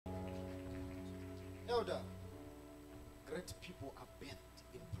Elder, great people are bathed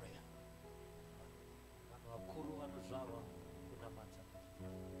in prayer.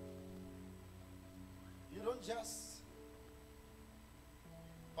 You don't just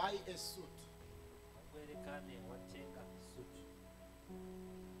buy a suit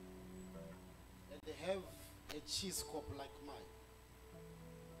and they have a cheese cup like mine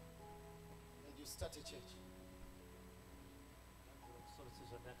and you start a church.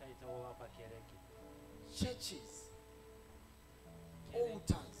 Churches,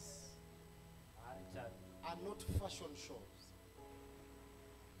 altars are not fashion shows.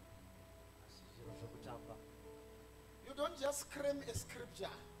 You don't just cram a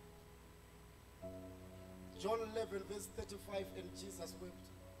scripture, John 11 verse 35, and Jesus wept,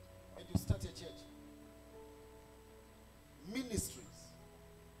 and you start a church. Ministries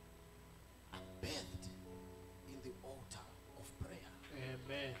are bathed in the altar of prayer.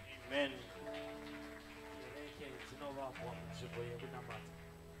 Amen. Amen.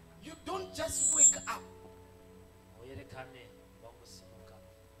 You don't just wake up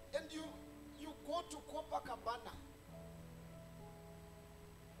and you go to Copacabana.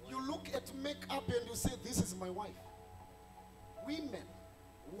 You look at makeup and you say, this is my wife. Women,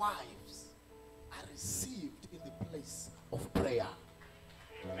 wives, are received in the place of prayer.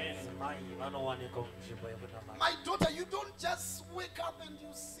 Amen. My daughter, you don't just wake up and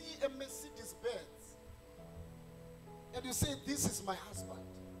you see a Mercedes Benz and you say, this is my husband.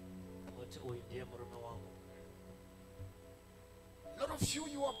 A lot of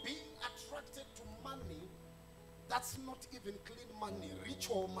you are being attracted to money that's not even clean money,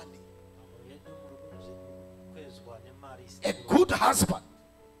 ritual money. A good husband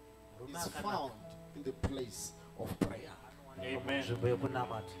is found in the place of prayer. Amen.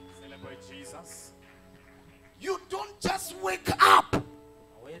 Celebrate Jesus. You don't just wake up.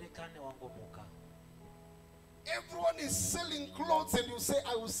 Everyone is selling clothes and you say,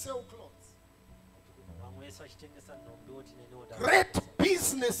 I will sell clothes. Great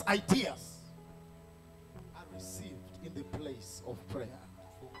business ideas are received in the place of prayer.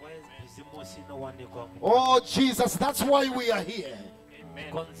 Oh Jesus, that's why we are here.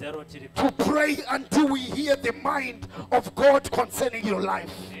 Amen. To pray until we hear the mind of God concerning your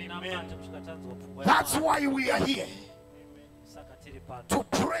life. Amen. That's why we are here. To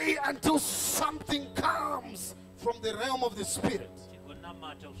pray until something comes from the realm of the spirit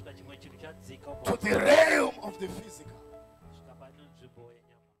to the realm of the physical.